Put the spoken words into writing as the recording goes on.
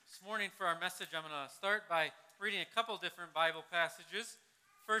This morning for our message, I'm going to start by reading a couple different Bible passages.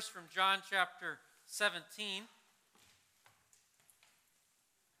 First from John chapter 17.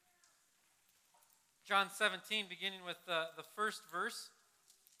 John 17, beginning with the first verse.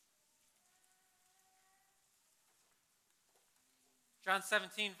 John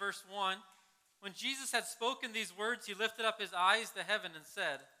 17, verse 1. When Jesus had spoken these words, he lifted up his eyes to heaven and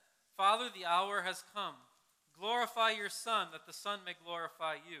said, Father, the hour has come. Glorify your Son, that the Son may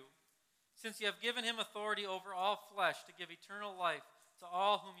glorify you. Since you have given him authority over all flesh to give eternal life to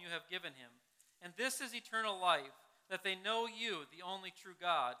all whom you have given him. And this is eternal life, that they know you, the only true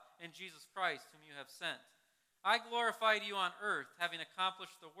God, and Jesus Christ, whom you have sent. I glorified you on earth, having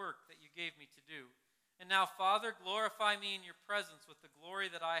accomplished the work that you gave me to do. And now, Father, glorify me in your presence with the glory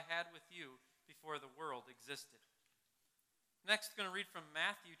that I had with you before the world existed. Next, I'm going to read from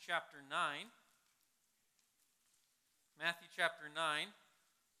Matthew chapter 9. Matthew chapter 9,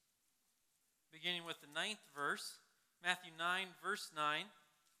 beginning with the 9th verse. Matthew 9, verse 9.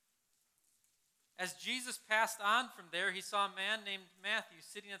 As Jesus passed on from there, he saw a man named Matthew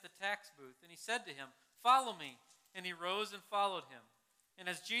sitting at the tax booth, and he said to him, Follow me. And he rose and followed him. And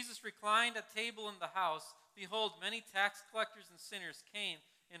as Jesus reclined at table in the house, behold, many tax collectors and sinners came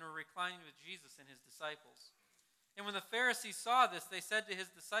and were reclining with Jesus and his disciples. And when the Pharisees saw this, they said to his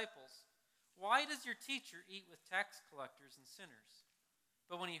disciples, Why does your teacher eat with tax collectors and sinners?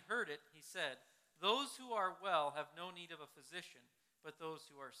 But when he heard it, he said, Those who are well have no need of a physician, but those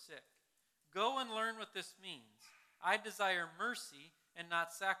who are sick. Go and learn what this means. I desire mercy and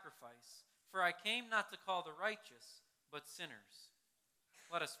not sacrifice, for I came not to call the righteous, but sinners.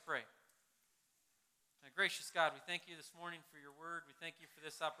 Let us pray. Gracious God, we thank you this morning for your word. We thank you for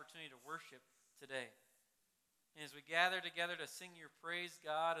this opportunity to worship today. And as we gather together to sing your praise,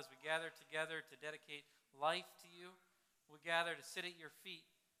 God, as we gather together to dedicate life to you, we gather to sit at your feet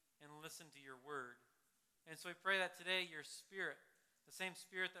and listen to your word. And so we pray that today your Spirit, the same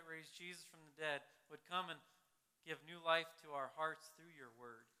Spirit that raised Jesus from the dead, would come and give new life to our hearts through your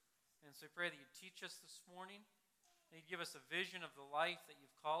word. And so we pray that you'd teach us this morning, that you'd give us a vision of the life that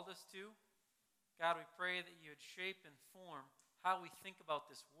you've called us to. God, we pray that you would shape and form how we think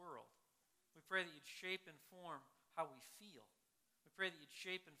about this world. We pray that you'd shape and form how we feel. We pray that you'd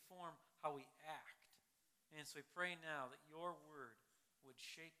shape and form how we act. And so we pray now that your word would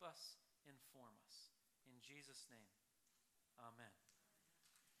shape us and form us. In Jesus' name, amen.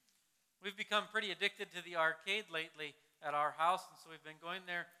 We've become pretty addicted to the arcade lately at our house, and so we've been going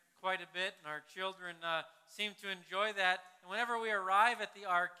there quite a bit, and our children seem to enjoy that. And whenever we arrive at the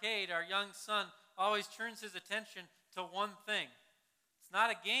arcade, our young son always turns his attention to one thing. It's not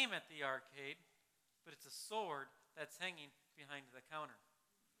a game at the arcade, but it's a sword that's hanging behind the counter.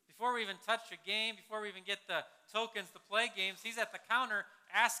 Before we even touch a game, before we even get the tokens to play games, he's at the counter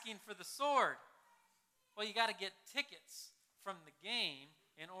asking for the sword. Well, you got to get tickets from the game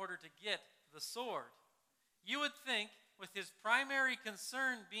in order to get the sword. You would think, with his primary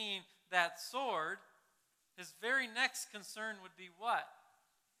concern being that sword, his very next concern would be what?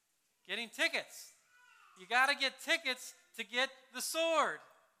 Getting tickets. You got to get tickets to get the sword.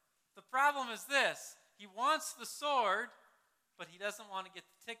 The problem is this. He wants the sword, but he doesn't want to get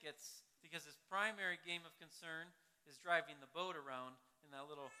the tickets because his primary game of concern is driving the boat around in that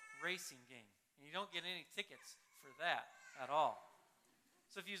little racing game. And you don't get any tickets for that at all.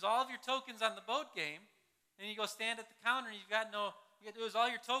 So if you use all of your tokens on the boat game, and you go stand at the counter and you use all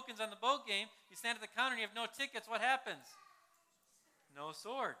your tokens on the boat game, you stand at the counter and you have no tickets, what happens? No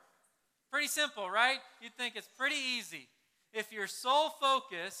sword. Pretty simple, right? You'd think it's pretty easy. If your sole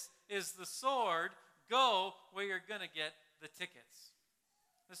focus is the sword, go where you're going to get the tickets.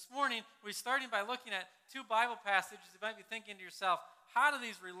 This morning, we're starting by looking at two Bible passages. You might be thinking to yourself, how do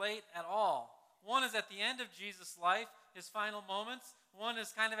these relate at all? One is at the end of Jesus' life, his final moments. One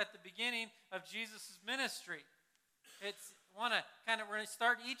is kind of at the beginning of Jesus' ministry. We're going to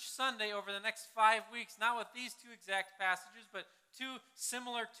start each Sunday over the next 5 weeks, not with these two exact passages, but two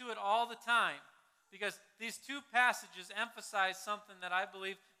similar to it all the time. Because these two passages emphasize something that I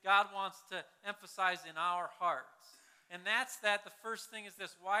believe God wants to emphasize in our hearts. And that's that the first thing is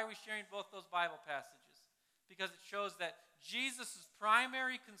this. Why are we sharing both those Bible passages? Because it shows that Jesus'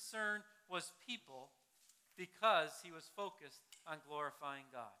 primary concern was people because he was focused on glorifying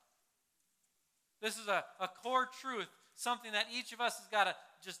God. This is a core truth, something that each of us has got to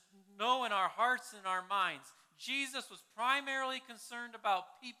just know in our hearts and our minds. Jesus was primarily concerned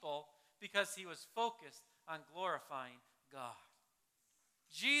about people because he was focused on glorifying God.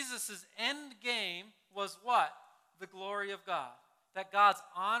 Jesus' end game was what? The glory of God. That God's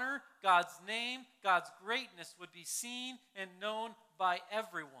honor, God's name, God's greatness would be seen and known by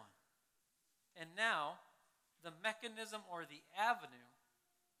everyone. And now, the mechanism or the avenue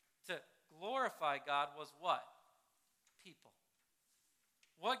to glorify God was what? People.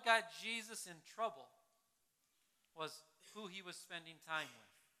 What got Jesus in trouble was who he was spending time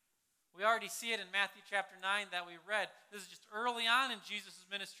with. We already see it in Matthew chapter 9 that we read. This is just early on in Jesus'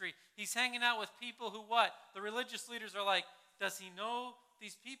 ministry. He's hanging out with people who what? The religious leaders are like, does he know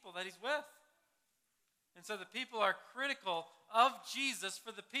these people that he's with? And so the people are critical of Jesus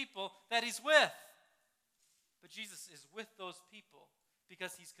for the people that he's with. But Jesus is with those people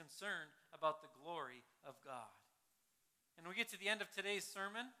because he's concerned about the glory of God. And when we get to the end of today's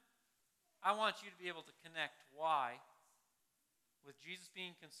sermon, I want you to be able to connect why, with Jesus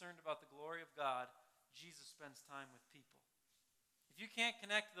being concerned about the glory of God, Jesus spends time with people. If you can't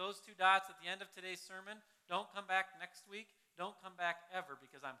connect those two dots at the end of today's sermon, don't come back next week. Don't come back ever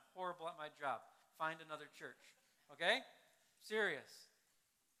because I'm horrible at my job. Find another church. Okay? Serious.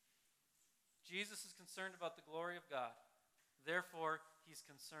 Jesus is concerned about the glory of God. Therefore, he's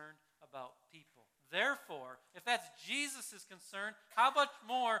concerned about people. Therefore, if that's Jesus' concern, how much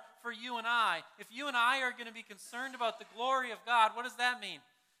more for you and I? If you and I are going to be concerned about the glory of God, what does that mean?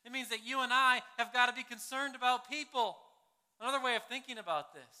 It means that you and I have got to be concerned about people. Another way of thinking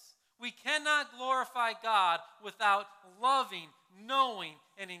about this. We cannot glorify God without loving, knowing,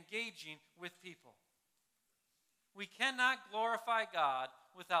 and engaging with people. We cannot glorify God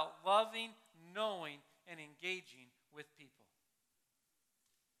without loving, knowing, and engaging with people.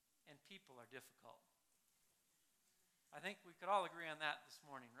 And people are difficult. I think we could all agree on that this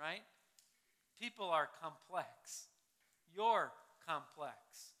morning, right? People are complex. You're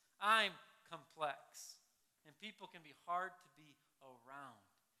complex. I'm complex. And people can be hard to be around.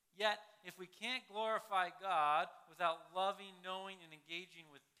 Yet, if we can't glorify God without loving, knowing, and engaging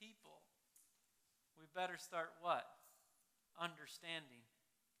with people, we better start what? Understanding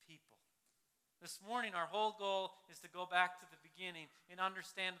people. This morning, our whole goal is to go back to the beginning and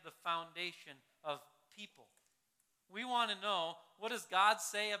understand the foundation of people. We want to know, what does God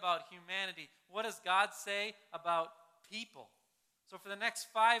say about humanity? What does God say about people? So for the next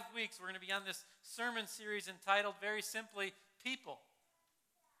 5 weeks, we're going to be on this sermon series entitled very simply, People.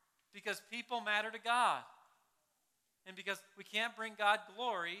 Because people matter to God. And because we can't bring God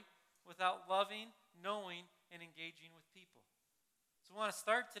glory without loving, knowing, and engaging with people. So we want to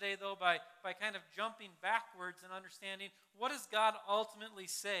start today, though, by kind of jumping backwards and understanding, what does God ultimately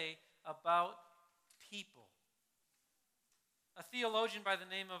say about people? A theologian by the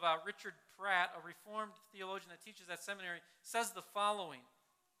name of Richard Pratt, a Reformed theologian that teaches at seminary, says the following.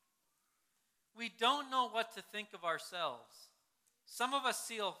 We don't know what to think of ourselves. Some of us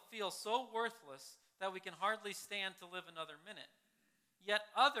feel so worthless that we can hardly stand to live another minute. Yet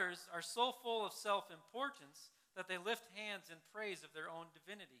others are so full of self-importance that they lift hands in praise of their own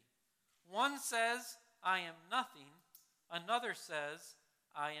divinity. One says, I am nothing. Another says,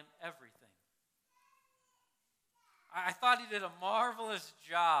 I am everything. I thought he did a marvelous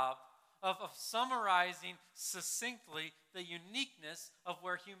job of summarizing succinctly the uniqueness of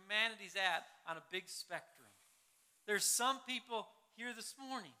where humanity's at on a big spectrum. There's some people here this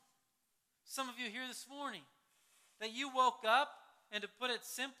morning, some of you here this morning, that you woke up, and to put it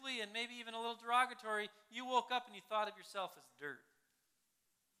simply and maybe even a little derogatory, you woke up and you thought of yourself as dirt.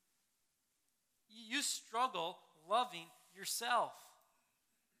 You struggle loving yourself.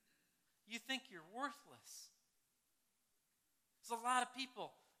 You think you're worthless. There's a lot of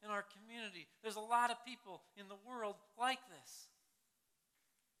people in our community. There's a lot of people in the world like this.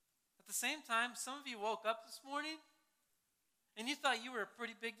 At the same time, some of you woke up this morning and you thought you were a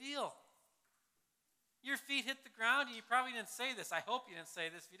pretty big deal. Your feet hit the ground and you probably didn't say this. I hope you didn't say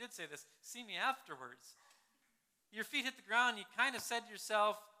this. If you did say this, see me afterwards. Your feet hit the ground and you kind of said to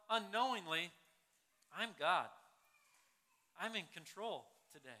yourself unknowingly, I'm God. I'm in control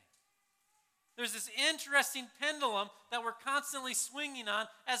today. There's this interesting pendulum that we're constantly swinging on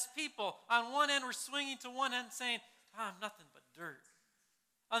as people. On one end, we're swinging to one end saying, I'm nothing but dirt.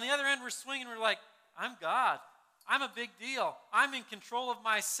 On the other end, we're swinging, we're like, I'm God. I'm a big deal. I'm in control of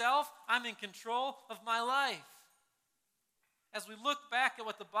myself. I'm in control of my life. As we look back at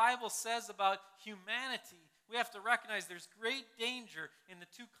what the Bible says about humanity, we have to recognize there's great danger in the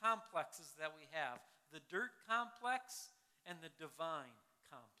two complexes that we have, the dirt complex and the divine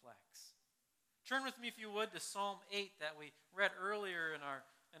complex. Turn with me, if you would, to Psalm 8 that we read earlier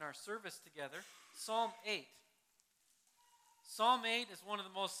in our service together. Psalm 8. Psalm 8 is one of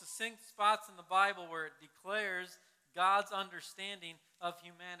the most succinct spots in the Bible where it declares God's understanding of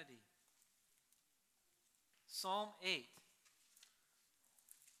humanity. Psalm 8.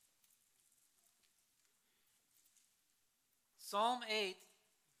 Psalm 8,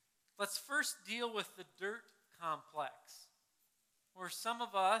 let's first deal with the dirt complex, where some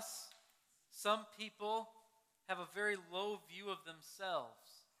of us, some people, have a very low view of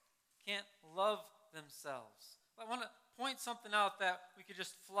themselves, can't love themselves. I want to point something out that we could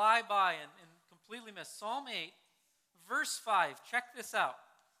just fly by and completely miss. Psalm 8, verse 5, check this out.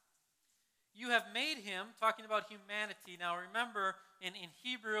 You have made him, talking about humanity. Now remember, in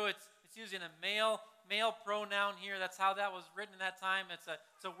Hebrew, it's using a male pronoun here. That's how that was written in that time. It's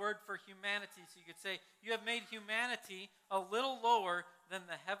a word for humanity. So you could say, you have made humanity a little lower than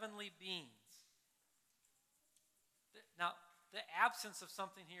the heavenly beings. Now, the absence of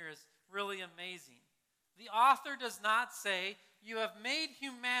something here is really amazing. The author does not say, you have made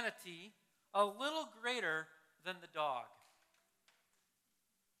humanity a little greater than the dog.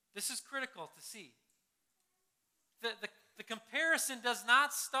 This is critical to see. The comparison does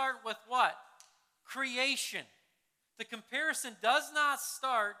not start with what? Creation. The comparison does not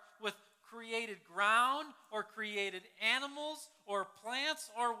start with created ground or created animals or plants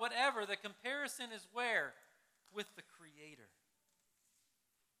or whatever. The comparison is where? With the Creator.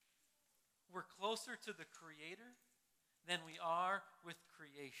 We're closer to the Creator than we are with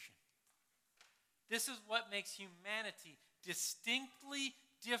creation. This is what makes humanity distinctly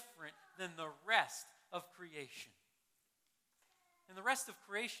different than the rest of creation. And the rest of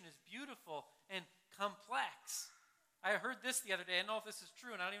creation is beautiful and complex. I heard this the other day. I don't know if this is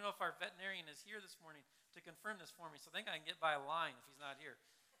true, and I don't even know if our veterinarian is here this morning to confirm this for me, so I think I can get by a line if he's not here.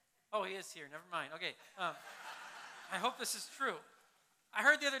 Oh, he is here. Never mind. Okay. I hope this is true. I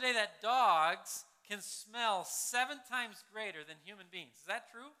heard the other day that dogs can smell 7 times greater than human beings. Is that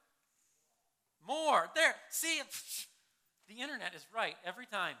true? More. There. See, the internet is right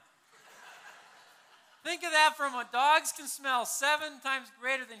every time. Think of that from what dogs can smell 7 times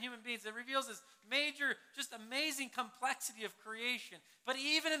greater than human beings. It reveals this major, just amazing complexity of creation. But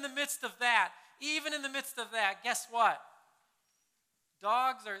even in the midst of that, guess what?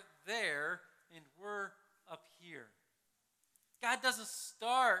 Dogs are there and we're up here. God doesn't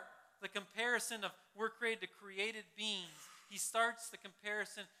start the comparison of we're created to created beings. He starts the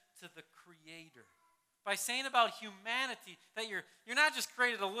comparison to the Creator. By saying about humanity that you're not just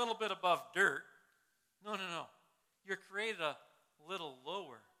created a little bit above dirt. No. You're created a little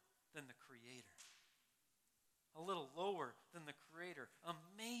lower than the Creator. A little lower than the Creator.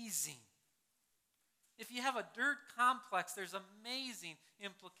 Amazing. If you have a dirt complex, there's amazing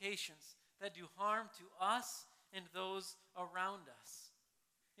implications that do harm to us and those around us.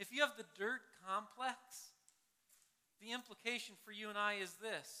 If you have the dirt complex, the implication for you and I is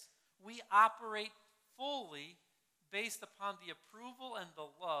this. We operate fully based upon the approval and the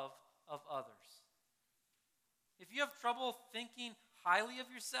love of others. If you have trouble thinking highly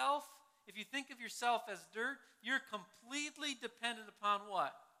of yourself, if you think of yourself as dirt, you're completely dependent upon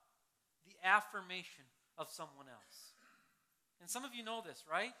what? The affirmation of someone else. And some of you know this,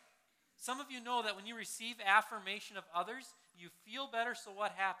 right? Some of you know that when you receive affirmation of others, you feel better, so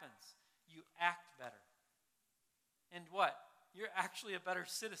what happens? You act better. And what? You're actually a better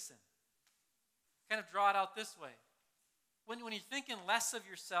citizen. Kind of draw it out this way. When you're thinking less of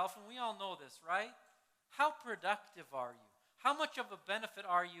yourself, and we all know this, right? How productive are you? How much of a benefit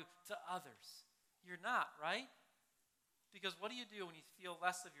are you to others? You're not, right? Because what do you do when you feel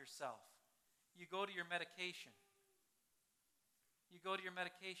less of yourself? You go to your medication. You go to your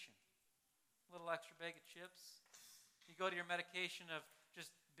medication. A little extra bag of chips. You go to your medication of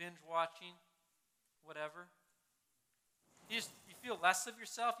just binge watching, whatever. You feel less of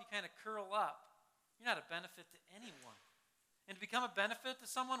yourself, you kind of curl up. You're not a benefit to anyone. And to become a benefit to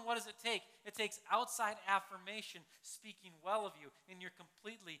someone, what does it take? It takes outside affirmation speaking well of you, and you're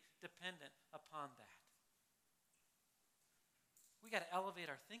completely dependent upon that. We got to elevate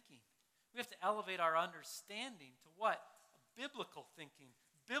our thinking. We have to elevate our understanding to what? Biblical thinking.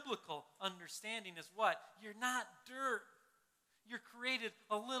 Biblical understanding is what? You're not dirt. You're created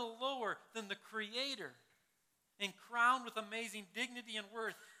a little lower than the Creator and crowned with amazing dignity and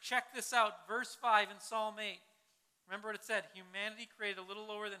worth. Check this out, verse 5 in Psalm 8. Remember what it said, humanity created a little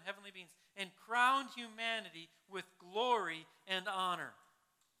lower than heavenly beings and crowned humanity with glory and honor.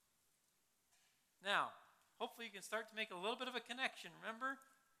 Now, hopefully you can start to make a little bit of a connection. Remember,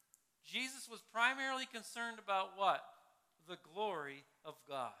 Jesus was primarily concerned about what? The glory of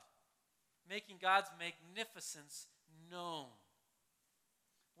God. Making God's magnificence known.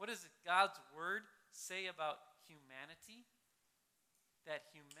 What does God's word say about humanity? That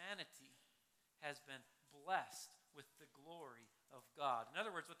humanity has been blessed with the glory of God. In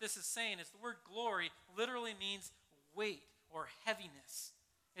other words, what this is saying is the word glory literally means weight or heaviness.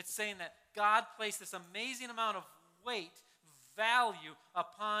 It's saying that God placed this amazing amount of weight, value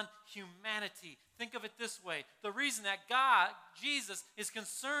upon humanity. Think of it this way. The reason that God, Jesus, is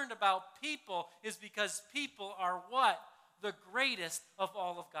concerned about people is because people are what? The greatest of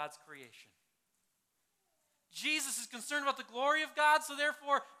all of God's creation. Jesus is concerned about the glory of God, so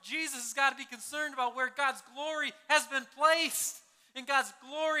therefore Jesus has got to be concerned about where God's glory has been placed. And God's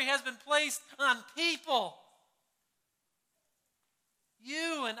glory has been placed on people.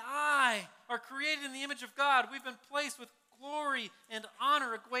 You and I are created in the image of God. We've been placed with glory and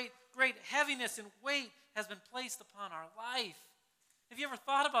honor. A great heaviness and weight has been placed upon our life. Have you ever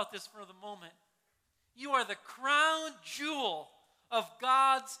thought about this for the moment? You are the crown jewel of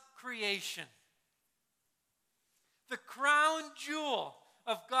God's creation. The crown jewel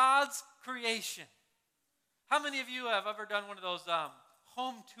of God's creation. How many of you have ever done one of those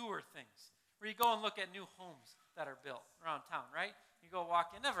home tour things where you go and look at new homes that are built around town, right? You go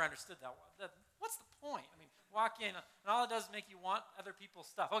walk in. Never understood that. What's the point? I mean, walk in, and all it does is make you want other people's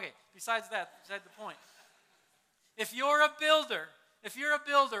stuff. Okay, besides the point. If you're a builder,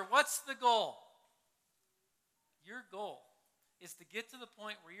 what's the goal? Your goal is to get to the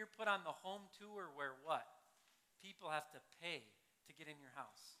point where you're put on the home tour where what? People have to pay to get in your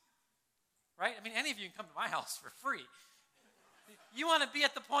house. Right? I mean, any of you can come to my house for free. You want to be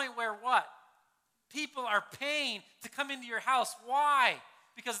at the point where what? People are paying to come into your house. Why?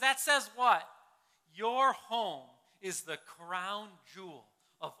 Because that says what? Your home is the crown jewel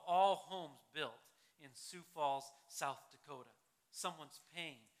of all homes built in Sioux Falls, South Dakota. Someone's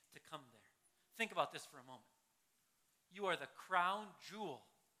paying to come there. Think about this for a moment. You are the crown jewel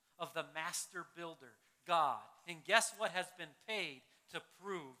of the master builder, God. And guess what has been paid to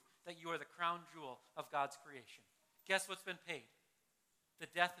prove that you are the crown jewel of God's creation? Guess what's been paid? The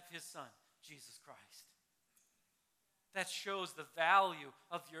death of his son, Jesus Christ. That shows the value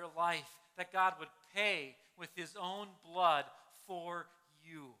of your life, that God would pay with his own blood for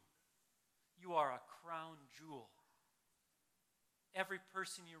you. You are a crown jewel. Every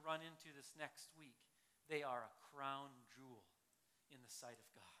person you run into this next week, they are a crown jewel in the sight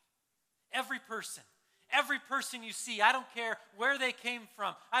of God. Every person you see, I don't care where they came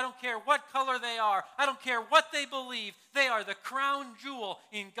from. I don't care what color they are. I don't care what they believe. They are the crown jewel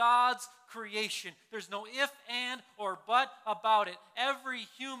in God's creation. There's no if, and, or but about it. Every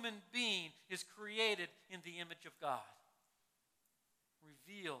human being is created in the image of God.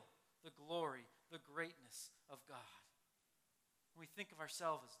 Reveal the glory, the greatness of God. When we think of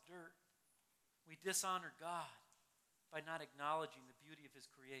ourselves as dirt, we dishonor God by not acknowledging the beauty of his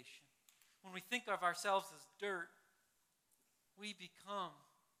creation. When we think of ourselves as dirt, we become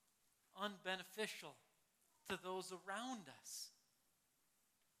unbeneficial to those around us.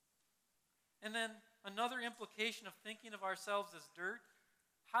 And then another implication of thinking of ourselves as dirt,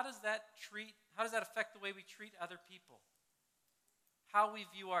 how does that affect the way we treat other people? How we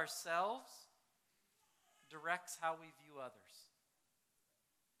view ourselves directs how we view others.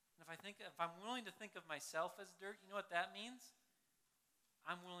 And if I'm willing to think of myself as dirt, you know what that means?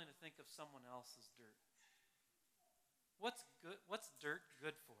 I'm willing to think of someone else as dirt. What's dirt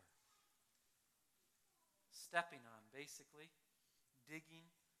good for? Stepping on, basically. Digging,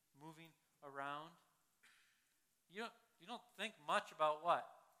 moving around. You don't think much about what?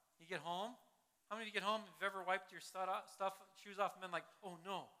 You get home. How many of you get home, have you ever wiped your shoes off and been like, oh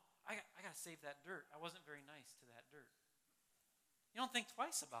no, I got to save that dirt. I wasn't very nice to that dirt. You don't think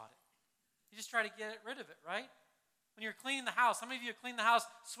twice about it. You just try to get rid of it, right? When you're cleaning the house, how many of you have cleaned the house,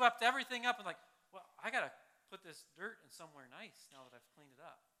 swept everything up, and like, well, I got to put this dirt in somewhere nice now that I've cleaned it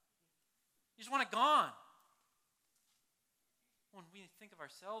up. You just want it gone. When we think of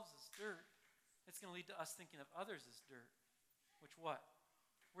ourselves as dirt, it's going to lead to us thinking of others as dirt, which what?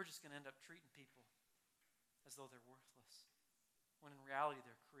 We're just going to end up treating people as though they're worthless, when in reality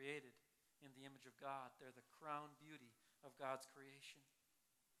they're created in the image of God. They're the crown beauty of God's creation.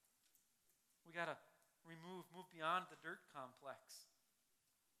 We got to move beyond the dirt complex.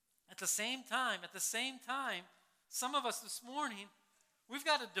 At the same time, some of us this morning, we've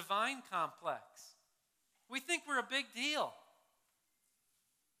got a divine complex. We think we're a big deal.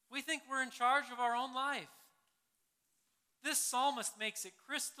 We think we're in charge of our own life. This psalmist makes it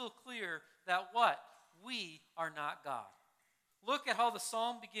crystal clear that what? We are not God. Look at how the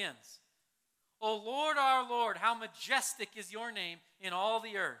psalm begins. O Lord, our Lord, how majestic is your name in all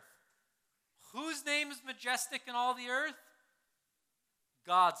the earth. Whose name is majestic in all the earth?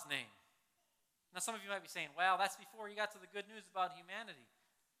 God's name. Now some of you might be saying, well, that's before you got to the good news about humanity.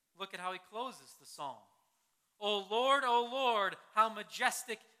 Look at how he closes the psalm. O Lord, how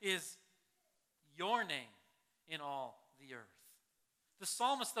majestic is your name in all the earth. The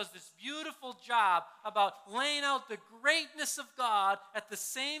psalmist does this beautiful job about laying out the greatness of God at the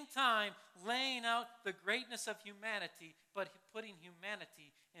same time laying out the greatness of humanity, but putting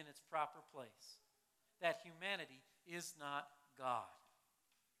humanity in its proper place. That humanity is not God.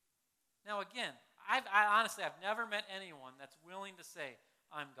 Now again, honestly, I've never met anyone that's willing to say,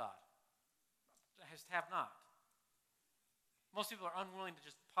 I'm God. I just have not. Most people are unwilling to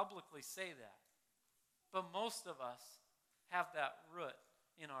just publicly say that. But most of us have that root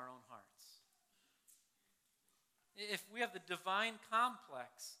in our own hearts. If we have the divine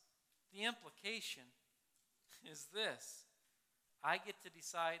complex, the implication is this: I get to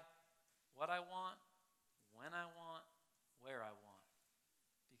decide what I want, when I want, where I want,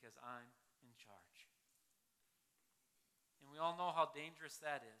 because I'm in charge. And we all know how dangerous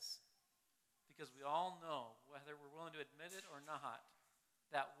that is, because we all know, whether we're willing to admit it or not,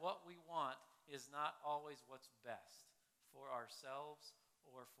 that what we want is not always what's best for ourselves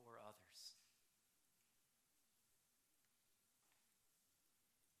or for others.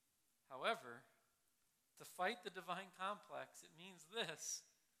 However, to fight the divine complex, it means this.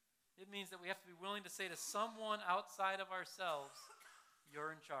 It means that we have to be willing to say to someone outside of ourselves,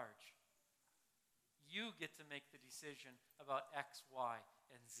 you're in charge. You get to make the decision about X, Y,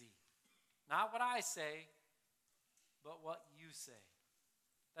 and Z. Not what I say, but what you say.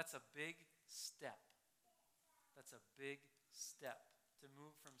 That's a big step. That's a big step to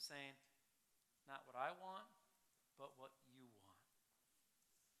move from saying, not what I want, but what you want.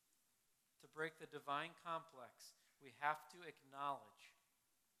 To break the divine complex, we have to acknowledge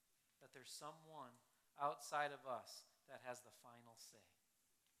that there's someone outside of us that has the final say.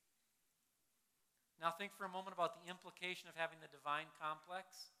 Now think for a moment about the implication of having the divine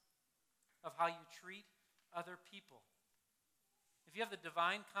complex, of how you treat other people. If you have the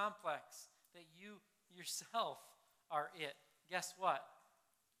divine complex that you yourself are it, guess what?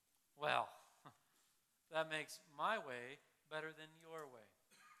 Well, that makes my way better than your way.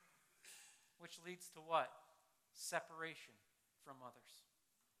 Which leads to what? Separation from others.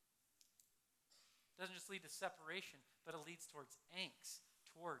 It doesn't just lead to separation, but it leads towards angst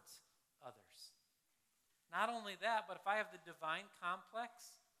towards others. Not only that, but if I have the divine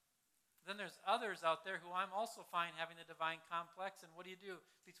complex, then there's others out there who I'm also fine having the divine complex, and what do you do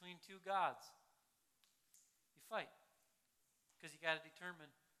between two gods? You fight, because you got to determine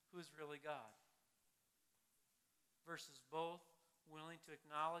who's really God. Versus both willing to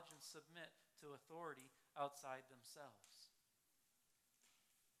acknowledge and submit to authority outside themselves.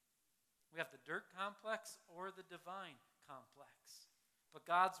 We have the dirt complex or the divine complex. But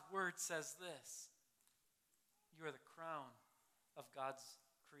God's word says this: you are the crown of God's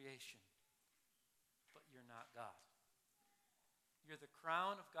creation, but you're not God. You're the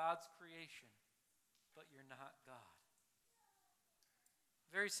crown of God's creation, but you're not God.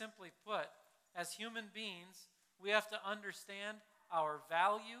 Very simply put, as human beings, we have to understand our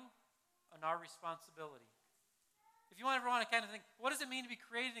value and our responsibility. If you ever want to kind of think, what does it mean to be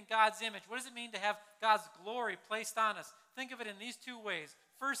created in God's image? What does it mean to have God's glory placed on us? Think of it in these two ways.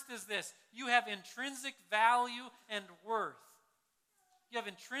 First is this: you have intrinsic value and worth. You have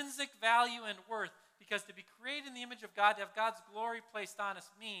intrinsic value and worth, because to be created in the image of God, to have God's glory placed on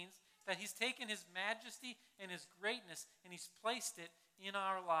us, means that He's taken His majesty and His greatness and He's placed it in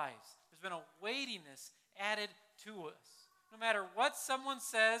our lives. There's been a weightiness added to us. No matter what someone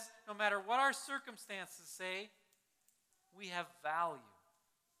says, no matter what our circumstances say, we have value.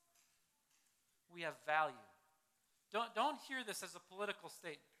 We have value. Don't hear this as a political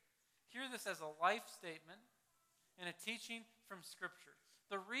statement. Hear this as a life statement and a teaching from Scripture.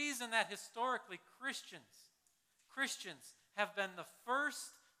 The reason that historically Christians have been the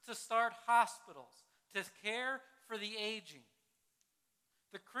first to start hospitals to care for the aging.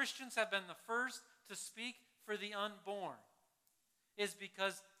 The Christians have been the first to speak for the unborn, is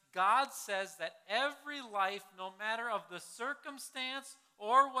because God says that every life, no matter of the circumstance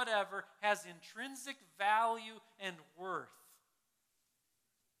or whatever, has intrinsic value and worth.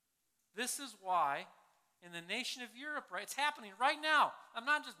 This is why in the nation of Europe, right, it's happening right now. I'm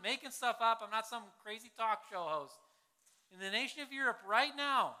not just making stuff up. I'm not some crazy talk show host. In the nation of Europe right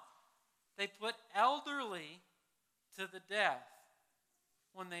now, they put elderly to the death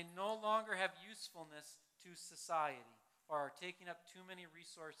when they no longer have usefulness to society or are taking up too many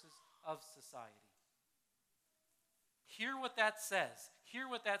resources of society. Hear what that says. Hear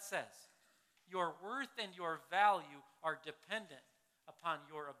what that says. Your worth and your value are dependent upon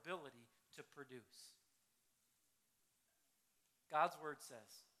your ability to produce. God's word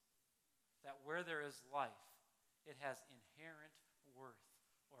says that where there is life, it has inherent worth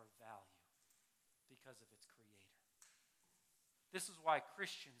or value because of its creator. This is why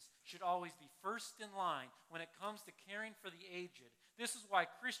Christians should always be first in line when it comes to caring for the aged. This is why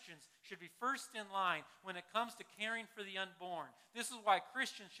Christians should be first in line when it comes to caring for the unborn. This is why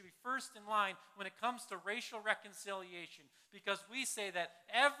Christians should be first in line when it comes to racial reconciliation. Because we say that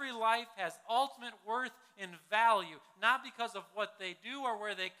every life has ultimate worth and value, not because of what they do or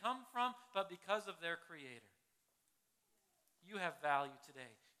where they come from, but because of their Creator. You have value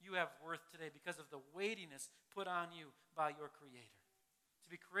today. You have worth today because of the weightiness put on you by your Creator. To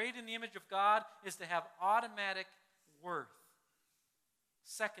be created in the image of God is to have automatic worth.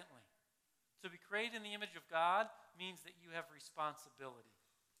 Secondly, to be created in the image of God means that you have responsibility.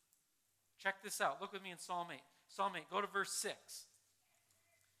 Check this out. Look with me in Psalm 8. Psalm 8, go to verse 6.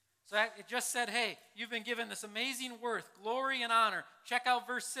 So it just said, hey, you've been given this amazing worth, glory, and honor. Check out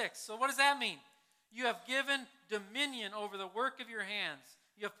verse 6. So what does that mean? You have given dominion over the work of your hands.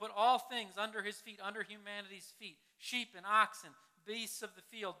 You have put all things under his feet, under humanity's feet, sheep and oxen, beasts of the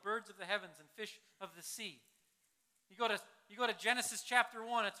field, birds of the heavens, and fish of the sea. You go to Genesis chapter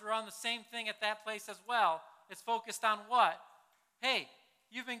 1, it's around the same thing at that place as well. It's focused on what? Hey,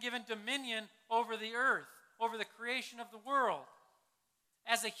 you've been given dominion over the earth, over the creation of the world.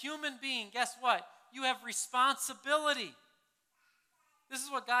 As a human being, guess what? You have responsibility. This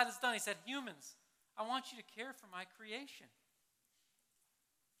is what God has done. He said, humans, I want you to care for my creation.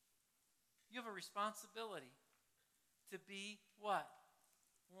 You have a responsibility to be what?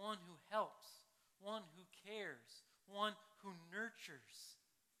 One who helps, one who cares, one who nurtures.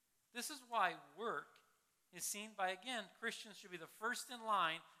 This is why work is seen by, again, Christians should be the first in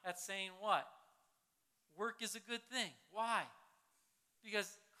line at saying what? Work is a good thing. Why?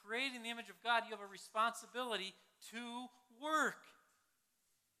 Because creating the image of God, you have a responsibility to work.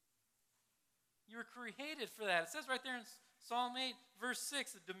 You were created for that. It says right there in Psalm 8, verse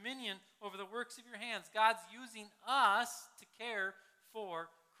 6, the dominion over the works of your hands. God's using us to care for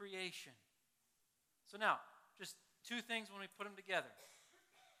creation. So now, just two things when we put them together.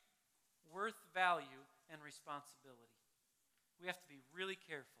 Worth, value, and responsibility. We have to be really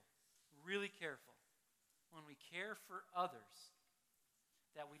careful when we care for others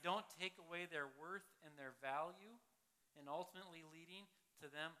that we don't take away their worth and their value and ultimately leading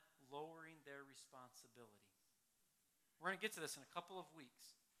to them lowering their responsibility. We're going to get to this in a couple of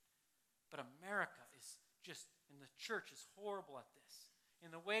weeks. But America is just, and the church is horrible at this.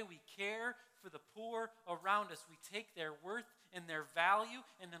 In the way we care for the poor around us, we take their worth and their value,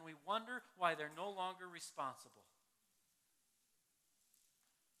 and then we wonder why they're no longer responsible.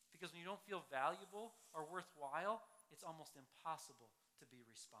 Because when you don't feel valuable or worthwhile, it's almost impossible to be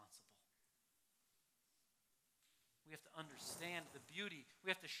responsible. We have to understand the beauty. We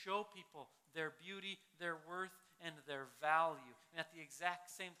have to show people their beauty, their worth, and their value. And at the exact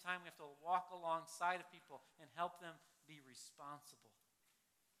same time, we have to walk alongside of people and help them be responsible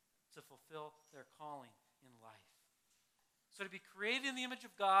to fulfill their calling in life. So to be created in the image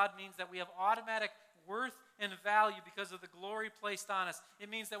of God means that we have automatic worth and value because of the glory placed on us. It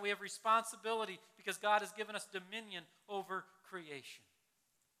means that we have responsibility because God has given us dominion over creation.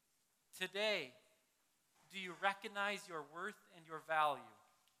 Today, do you recognize your worth and your value?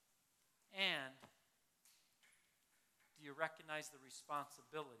 And do you recognize the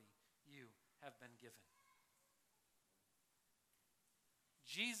responsibility you have been given?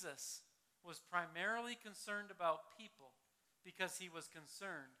 Jesus was primarily concerned about people because he was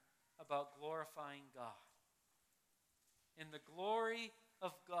concerned about glorifying God. And the glory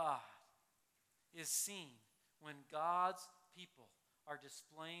of God is seen when God's people are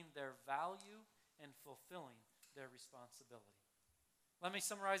displaying their value and fulfilling their responsibility. Let me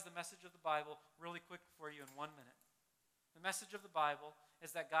summarize the message of the Bible really quick for you in 1 minute. The message of the Bible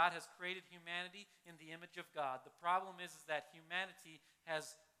is that God has created humanity in the image of God. The problem is that humanity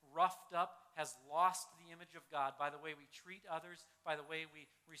has roughed up, has lost the image of God by the way we treat others, by the way we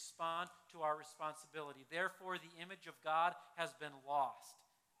respond to our responsibility. Therefore, the image of God has been lost.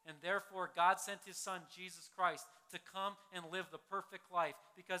 And therefore, God sent his Son, Jesus Christ, to come and live the perfect life.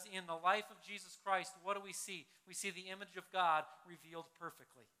 Because in the life of Jesus Christ, what do we see? We see the image of God revealed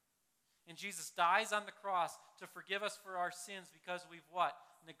perfectly. And Jesus dies on the cross to forgive us for our sins because we've what?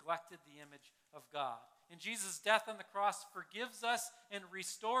 Neglected the image of God. And Jesus' death on the cross forgives us and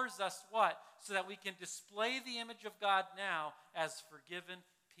restores us what? So that we can display the image of God now as forgiven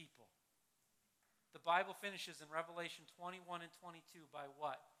people. The Bible finishes in Revelation 21 and 22 by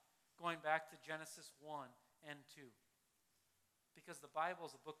what? Going back to Genesis 1 and 2. Because the Bible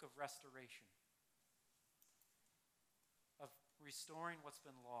is a book of restoration. Of restoring what's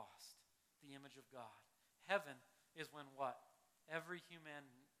been lost. The image of God. Heaven is when what? Every human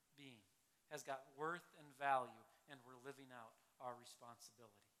being has got worth and value, and we're living out our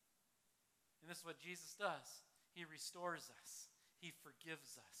responsibility. And this is what Jesus does. He restores us. He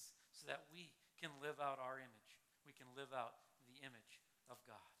forgives us so that we can live out our image. We can live out the image of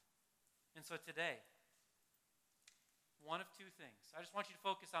God. And so today, one of two things. I just want you to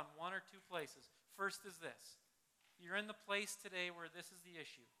focus on one or two places. First is this. You're in the place today where this is the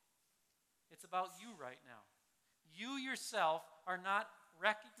issue. It's about you right now. You yourself are not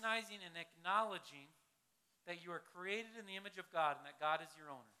recognizing and acknowledging that you are created in the image of God and that God is your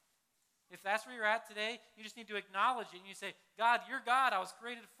owner. If that's where you're at today, you just need to acknowledge it. And you say, God, you're God. I was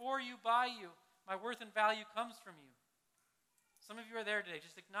created for you, by you. My worth and value comes from you. Some of you are there today.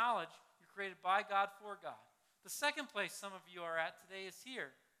 Just acknowledge you're created by God, for God. The second place some of you are at today is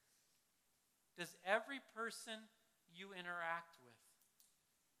here. Does every person you interact with,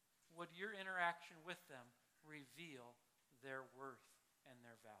 would your interaction with them reveal their worth and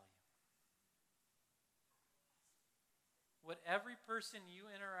their value? Would every person you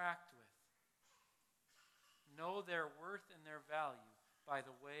interact with know their worth and their value by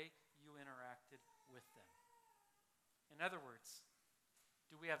the way you interacted with them? In other words,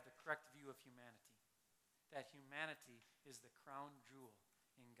 do we have the correct view of humanity? That humanity is the crown jewel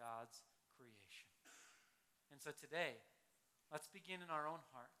in God's creation. And so today, let's begin in our own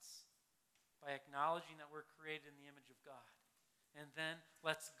hearts by acknowledging that we're created in the image of God. And then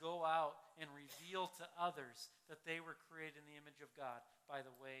let's go out and reveal to others that they were created in the image of God by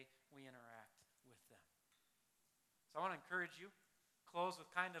the way we interact with them. So I want to encourage you, close with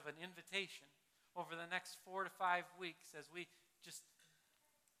kind of an invitation over the next 4 to 5 weeks as we just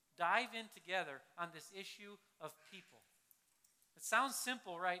dive in together on this issue of people. It sounds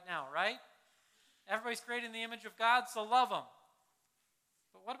simple right now, right? Everybody's created in the image of God, so love them.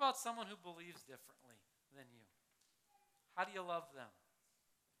 But what about someone who believes differently than you? How do you love them?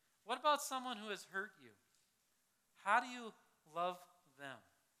 What about someone who has hurt you? How do you love them?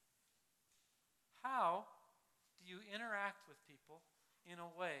 How do you interact with people in a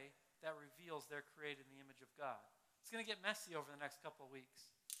way that reveals they're created in the image of God? It's going to get messy over the next couple of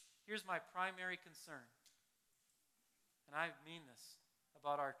weeks. Here's my primary concern, and I mean this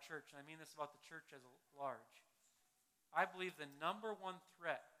about our church, and I mean this about the church as large. I believe the number one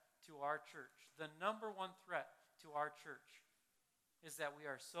threat to our church, is that we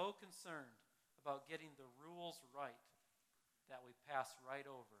are so concerned about getting the rules right that we pass right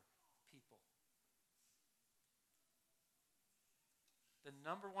over people. The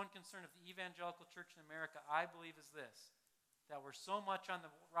number one concern of the evangelical church in America, I believe, is this: that we're so much on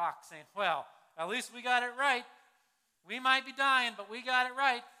the rock saying, well, at least we got it right. We might be dying, but we got it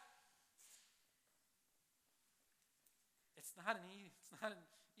right. It's not an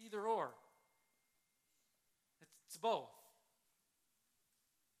either or. It's both.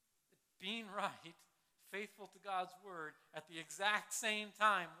 Being right, faithful to God's word, at the exact same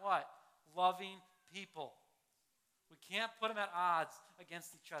time, what? Loving people. We can't put them at odds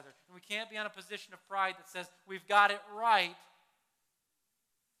against each other. And we can't be on a position of pride that says, we've got it right.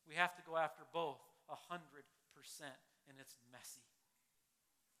 We have to go after both 100%, and it's messy.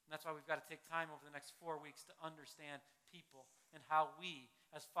 And that's why we've got to take time over the next 4 weeks to understand people and how we,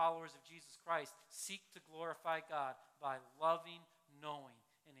 as followers of Jesus Christ, seek to glorify God by loving, knowing,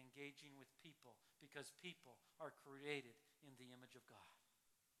 and engaging with people, because people are created in the image of God.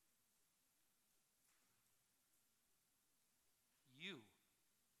 You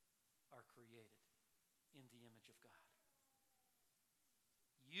are created in the image of God.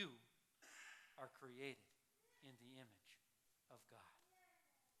 You are created in the image of God.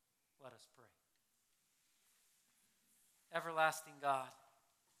 Let us pray. Everlasting God,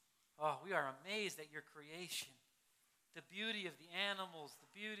 we are amazed at your creation. The beauty of the animals,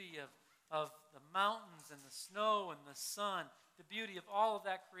 the beauty of the mountains and the snow and the sun, the beauty of all of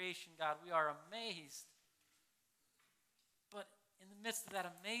that creation, God, we are amazed. But in the midst of that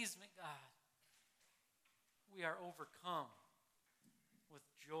amazement, God, we are overcome with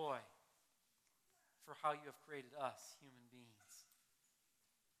joy for how you have created us, human beings.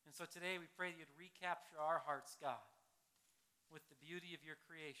 And so today we pray that you'd recapture our hearts, God, with the beauty of your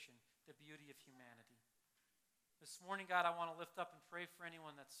creation, the beauty of humanity. This morning, God, I want to lift up and pray for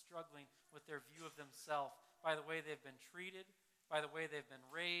anyone that's struggling with their view of themselves by the way they've been treated, by the way they've been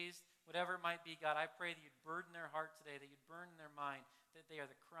raised, whatever it might be. God, I pray that you'd burden their heart today, that you'd burn in their mind, that they are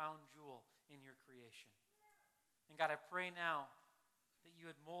the crown jewel in your creation. And God, I pray now that you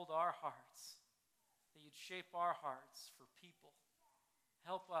would mold our hearts, that you'd shape our hearts for people.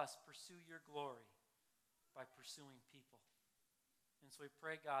 Help us pursue your glory by pursuing people. And so we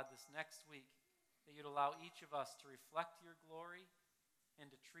pray, God, this next week, that you'd allow each of us to reflect your glory and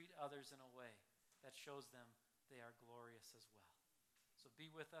to treat others in a way that shows them they are glorious as well. So be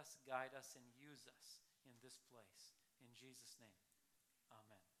with us, guide us, and use us in this place. In Jesus' name,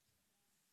 amen.